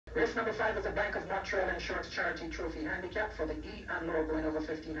Race number 5 is the Bank of Montreal Insurance Charity Trophy Handicap for the E and lower going over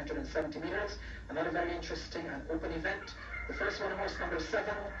 1,570 meters. Another very interesting and open event. The first one, horse number 7,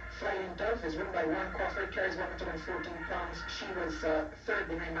 Flying Dove, is ridden by Warren Crawford, carries 114 pounds. She was third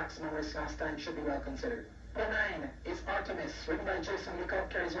behind maximum risk last time, should be well considered. Number 9 is Artemis, ridden by Jason Walcott,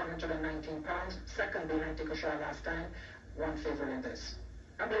 carries 119 pounds. Second behind Tikosha last time, one favorite in this.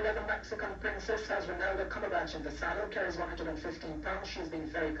 Number 11, Mexican Princess, has Ronaldo Cumberbatch in the saddle, carries 115 pounds. She's been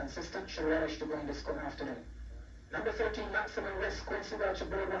very consistent. She'll relish to go in this good afternoon. Number 13, Maximum Risk, Quincy Welch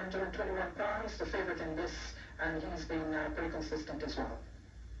aboard 121 pounds, the favorite in this, and he's been pretty consistent as well.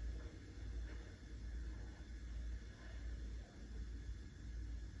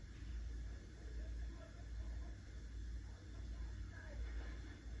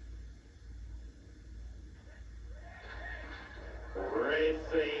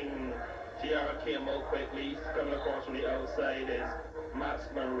 Racing, Tiara came out quickly, coming across from the outside is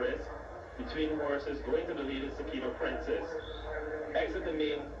Maximum Risk. Between horses, going to the lead is Sequito Princess. Exit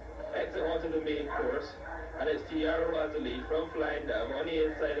onto the main course, and it's Tiara who has the lead from Flying Dove. On the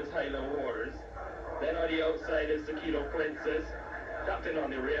inside is Highland Waters. Then on the outside is Sequito Princess. Captain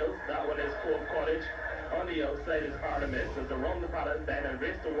on the rails, that one is Cove Cottage. On the outside is Artemis as the round the paddle bend and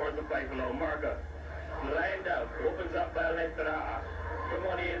race towards the 5 below marker. Flying Dove opens up by a length and a half. From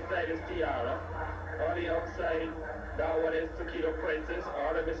on the inside is Tiara. On the outside, that one is Sequito Princess.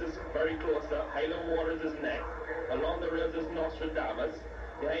 Artemis is very close up. Highland Waters is next. Along the rails is Nostradamus.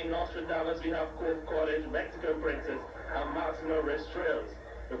 Behind Nostradamus we have Cove Cottage, Mexican Princess, and Maximum Risk Trails.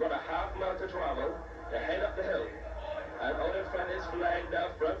 We've got a half mile to travel to head up the hill. And out in front is Flying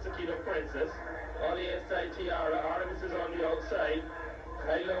Dove from Sequito Princess. On the inside, Tiara. Artemis is on the outside.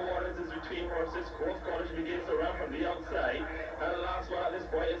 Highland Waters is between horses. Cove Cottage begins to run from the outside. And the last one at this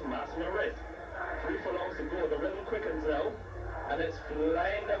point is Maximum Risk. 3 furlongs to go. The rhythm quickens now. And it's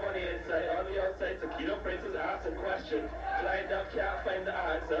Flying Dove on the inside. On the outside, Sequito Princess asks a question. Flying Dove can't find the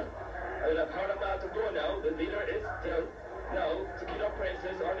answer. And a part of mile to go now. The leader is still now Sequito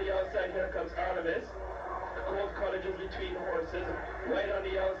Princess. On the outside, here comes Artemis. Cove Cottage is between horses. Right on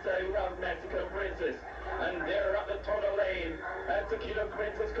the outside, we have Mexican Princess. And they're up the tunnel lane. And Sequito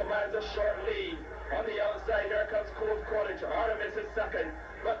Princess commands a short lead. On the outside, here comes Cove Cottage. Artemis is second.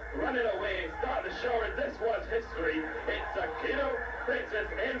 But running away, starting to show it. This was history. It's Sequito Princess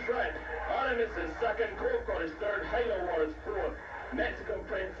in front. Artemis is second. Cove Cottage third. Highland Waters fourth. Mexican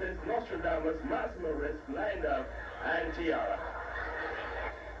Princess, Nostradamus, Maximum Risk, Flying Dove, and Tiara.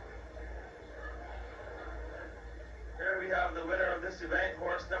 Here we have the winner of this event,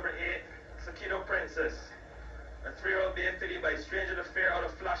 horse number 8, Sequito Princess. A 3-year-old bay filly by Stranger the Fair out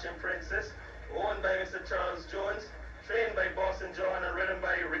of Flashing Princess, owned by Mr. Charles Jones, trained by Boston John and ridden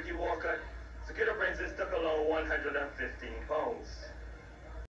by Ricky Walcott. Sequito Princess took along 115 pounds.